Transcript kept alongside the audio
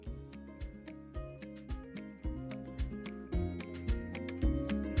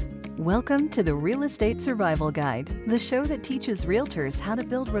Welcome to the Real Estate Survival Guide, the show that teaches realtors how to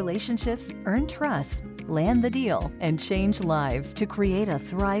build relationships, earn trust, land the deal, and change lives to create a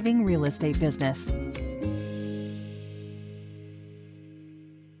thriving real estate business.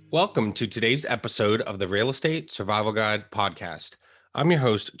 Welcome to today's episode of the Real Estate Survival Guide podcast. I'm your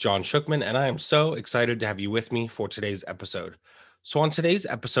host, John Shookman, and I am so excited to have you with me for today's episode. So on today's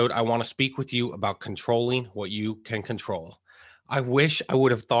episode, I want to speak with you about controlling what you can control. I wish I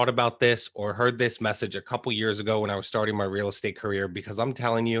would have thought about this or heard this message a couple years ago when I was starting my real estate career, because I'm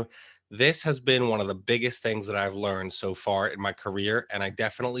telling you, this has been one of the biggest things that I've learned so far in my career, and I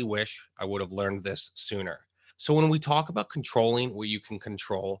definitely wish I would have learned this sooner. So when we talk about controlling what you can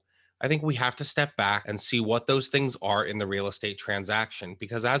control, I think we have to step back and see what those things are in the real estate transaction.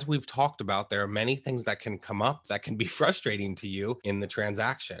 Because as we've talked about, there are many things that can come up that can be frustrating to you in the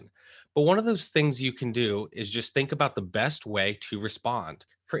transaction. But one of those things you can do is just think about the best way to respond.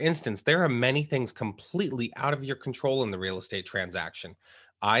 For instance, there are many things completely out of your control in the real estate transaction.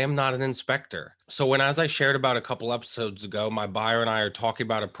 I am not an inspector. So as I shared about a couple episodes ago, my buyer and I are talking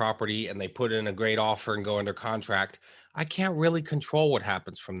about a property and they put in a great offer and go under contract. I can't really control what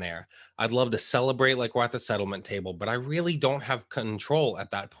happens from there. I'd love to celebrate like we're at the settlement table, but I really don't have control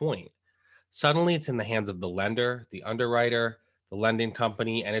at that point. Suddenly it's in the hands of the lender, the underwriter, the lending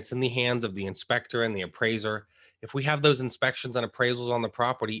company, and it's in the hands of the inspector and the appraiser. If we have those inspections and appraisals on the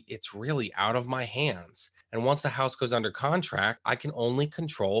property, it's really out of my hands. And once the house goes under contract, I can only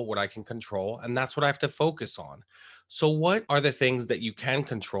control what I can control, and that's what I have to focus on. So, what are the things that you can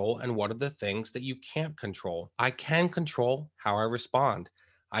control, and what are the things that you can't control? I can control how I respond.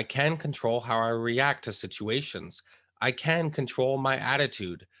 I can control how I react to situations. I can control my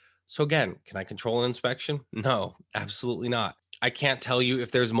attitude. So again, can I control an inspection? No, absolutely not. I can't tell you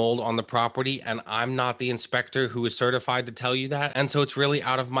if there's mold on the property, and I'm not the inspector who is certified to tell you that. And so it's really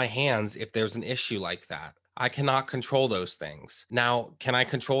out of my hands if there's an issue like that. I cannot control those things. Now, can I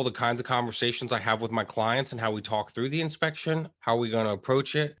control the kinds of conversations I have with my clients and how we talk through the inspection? How are we going to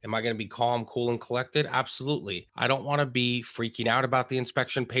approach it? Am I going to be calm, cool, and collected? Absolutely. I don't want to be freaking out about the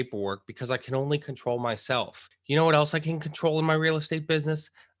inspection paperwork because I can only control myself. You know what else I can control in my real estate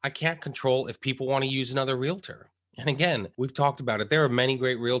business? I can't control if people want to use another realtor. And again, we've talked about it. There are many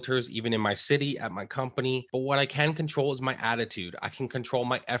great realtors, even in my city, at my company. But what I can control is my attitude. I can control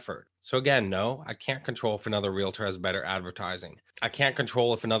my effort. So again, no, I can't control if another realtor has better advertising. I can't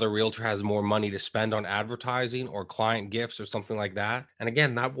control if another realtor has more money to spend on advertising or client gifts or something like that. And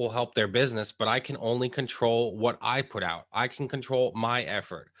again, that will help their business, but I can only control what I put out. I can control my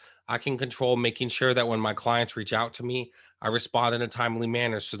effort. I can control making sure that when my clients reach out to me, I respond in a timely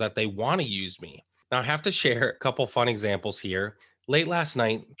manner so that they want to use me. Now, I have to share a couple fun examples here. Late last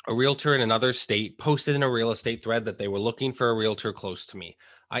night, a realtor in another state posted in a real estate thread that they were looking for a realtor close to me.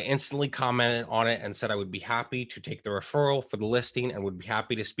 I instantly commented on it and said I would be happy to take the referral for the listing and would be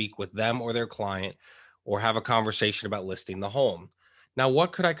happy to speak with them or their client or have a conversation about listing the home. Now,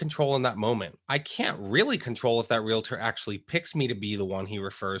 what could I control in that moment? I can't really control if that realtor actually picks me to be the one he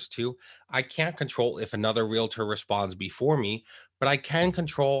refers to. I can't control if another realtor responds before me, but I can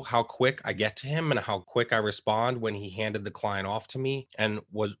control how quick I get to him and how quick I respond when he handed the client off to me and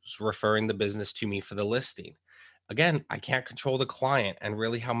was referring the business to me for the listing. Again, I can't control the client and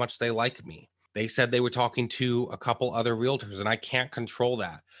really how much they like me. They said they were talking to a couple other realtors, and I can't control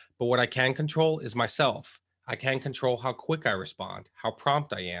that. But what I can control is myself. I can control how quick I respond, how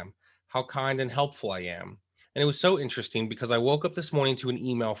prompt I am, how kind and helpful I am. And it was so interesting because I woke up this morning to an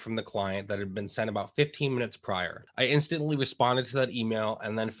email from the client that had been sent about 15 minutes prior. I instantly responded to that email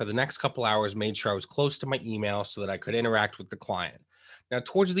and then for the next couple hours made sure I was close to my email so that I could interact with the client. Now,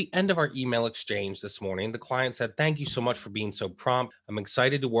 towards the end of our email exchange this morning, the client said, "Thank you so much for being so prompt. I'm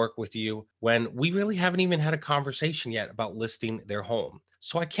excited to work with you," when we really haven't even had a conversation yet about listing their home.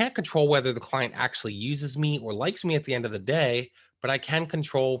 So I can't control whether the client actually uses me or likes me at the end of the day, but I can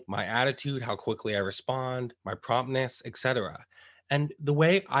control my attitude, how quickly I respond, my promptness, etc. And the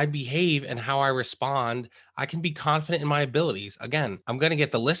way I behave and how I respond, I can be confident in my abilities. Again, I'm going to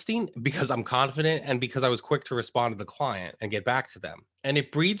get the listing because I'm confident and because I was quick to respond to the client and get back to them. And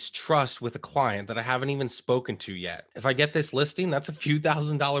it breeds trust with a client that I haven't even spoken to yet. If I get this listing, that's a few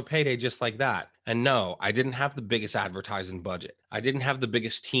 $1,000 payday just like that. And no, I didn't have the biggest advertising budget. I didn't have the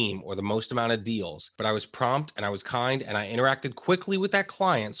biggest team or the most amount of deals, but I was prompt and I was kind and I interacted quickly with that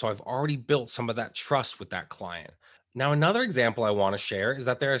client. So I've already built some of that trust with that client. Now, another example I want to share is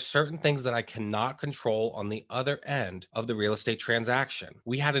that there are certain things that I cannot control on the other end of the real estate transaction.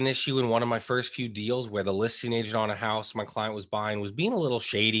 We had an issue in one of my first few deals where the listing agent on a house my client was buying was being a little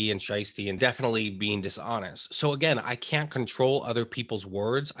shady and shisty and definitely being dishonest. So, again, I can't control other people's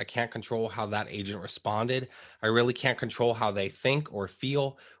words. I can't control how that agent responded. I really can't control how they think or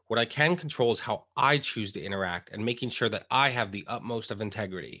feel. What I can control is how I choose to interact and making sure that I have the utmost of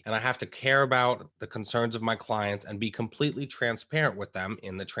integrity. And I have to care about the concerns of my clients and be completely transparent with them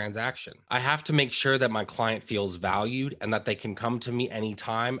in the transaction. I have to make sure that my client feels valued and that they can come to me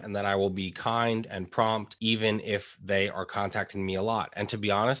anytime and that I will be kind and prompt, even if they are contacting me a lot. And to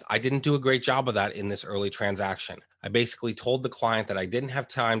be honest, I didn't do a great job of that in this early transaction. I basically told the client that I didn't have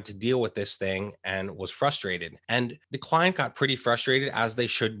time to deal with this thing and was frustrated. And the client got pretty frustrated, as they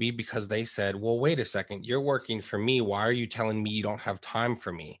should be, because they said, "Well, wait a second, you're working for me. Why are you telling me you don't have time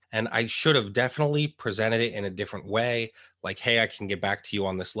for me?" And I should have definitely presented it in a different way, like, "Hey, I can get back to you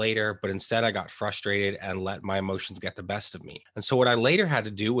on this later." But instead, I got frustrated and let my emotions get the best of me. And so, what I later had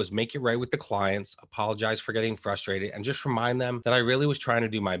to do was make it right with the clients, apologize for getting frustrated, and just remind them that I really was trying to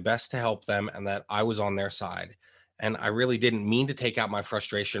do my best to help them and that I was on their side. And I really didn't mean to take out my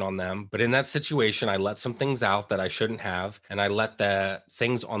frustration on them. But in that situation, I let some things out that I shouldn't have. And I let the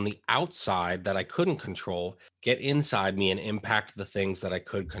things on the outside that I couldn't control get inside me and impact the things that I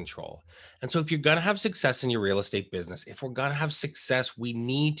could control. And so, if you're going to have success in your real estate business, if we're going to have success, we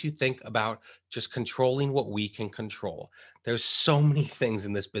need to think about just controlling what we can control. There's so many things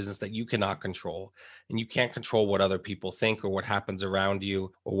in this business that you cannot control, and you can't control what other people think or what happens around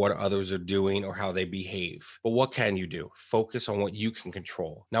you or what others are doing or how they behave. But what can you do? Focus on what you can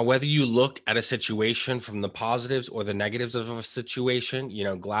control. Now, whether you look at a situation from the positives or the negatives of a situation,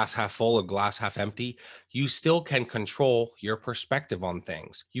 glass half full or glass half empty, you still can control your perspective on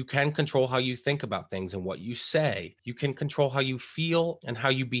things. You can control how you think about things and what you say. You can control how you feel and how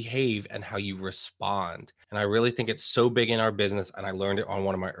you behave and how you respond. And I really think it's so big in our business. And I learned it on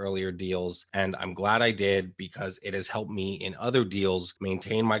one of my earlier deals. And I'm glad I did, because it has helped me in other deals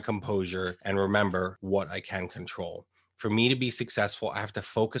maintain my composure and remember what I can control. For me to be successful, I have to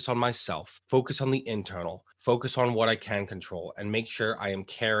focus on myself, focus on the internal, focus on what I can control, and make sure I am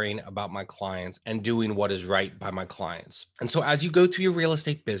caring about my clients and doing what is right by my clients. And so, as you go through your real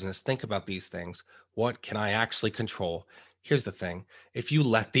estate business, think about these things. What can I actually control? Here's the thing: if you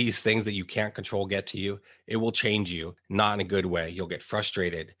let these things that you can't control get to you, it will change you, not in a good way. You'll get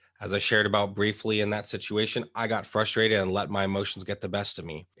frustrated. As I shared about briefly in that situation, I got frustrated and let my emotions get the best of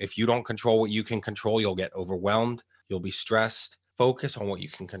me. If you don't control what you can control, you'll get overwhelmed. You'll be stressed. Focus on what you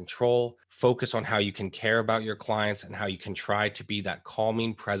can control. Focus on how you can care about your clients and how you can try to be that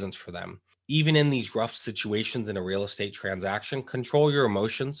calming presence for them. Even in these rough situations in a real estate transaction, control your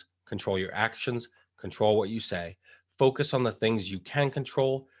emotions, control your actions, control what you say. Focus on the things you can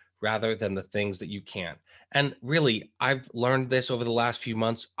control rather than the things that you can't. And really, I've learned this over the last few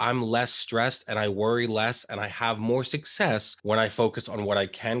months. I'm less stressed and I worry less and I have more success when I focus on what I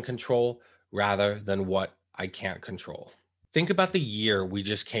can control rather than what I can't control. Think about the year we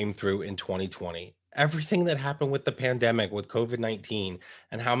just came through in 2020. Everything that happened with the pandemic, with COVID 19,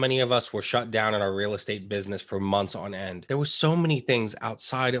 and how many of us were shut down in our real estate business for months on end. There were so many things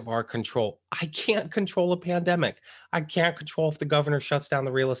outside of our control. I can't control a pandemic. I can't control if the governor shuts down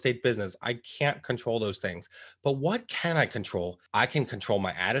the real estate business. I can't control those things. But what can I control? I can control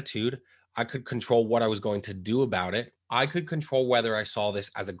my attitude. I could control what I was going to do about it. I could control whether I saw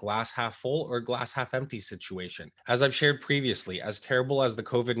this as a glass half full or a glass half empty situation. As I've shared previously, as terrible as the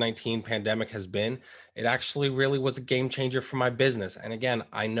COVID 19 pandemic has been, it actually really was a game changer for my business. And again,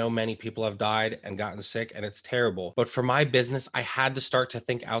 I know many people have died and gotten sick, and it's terrible. But for my business, I had to start to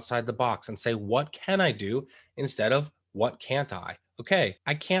think outside the box and say, what can I do instead of what can't I? Okay,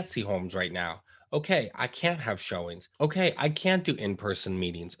 I can't see homes right now. Okay, I can't have showings. Okay, I can't do in person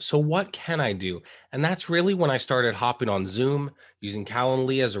meetings. So, what can I do? And that's really when I started hopping on Zoom, using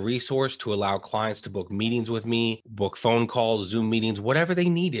Calendly as a resource to allow clients to book meetings with me, book phone calls, Zoom meetings, whatever they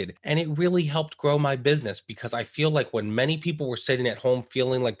needed. And it really helped grow my business, because I feel like when many people were sitting at home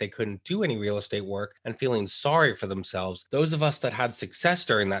feeling like they couldn't do any real estate work and feeling sorry for themselves, those of us that had success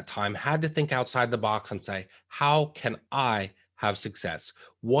during that time had to think outside the box and say, how can I have success?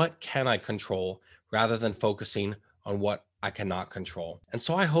 What can I control rather than focusing on what I cannot control? And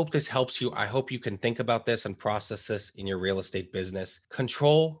so I hope this helps you. I hope you can think about this and process this in your real estate business.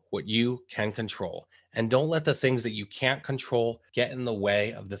 Control what you can control, and don't let the things that you can't control get in the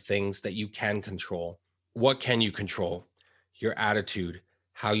way of the things that you can control. What can you control? Your attitude,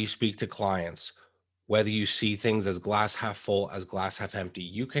 how you speak to clients, whether you see things as glass half full, as glass half empty.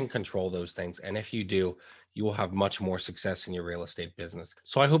 You can control those things. And if you do, you will have much more success in your real estate business.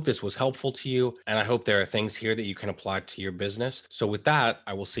 So I hope this was helpful to you. And I hope there are things here that you can apply to your business. So with that,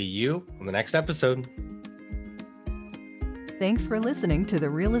 I will see you on the next episode. Thanks for listening to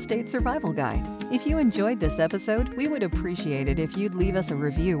the Real Estate Survival Guide. If you enjoyed this episode, we would appreciate it if you'd leave us a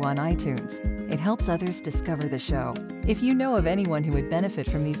review on iTunes. It helps others discover the show. If you know of anyone who would benefit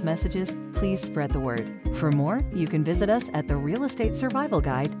from these messages, please spread the word. For more, you can visit us at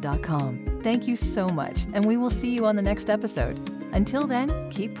therealestatesurvivalguide.com. Thank you so much, and we will see you on the next episode. Until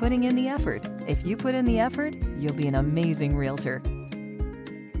then, keep putting in the effort. If you put in the effort, you'll be an amazing realtor.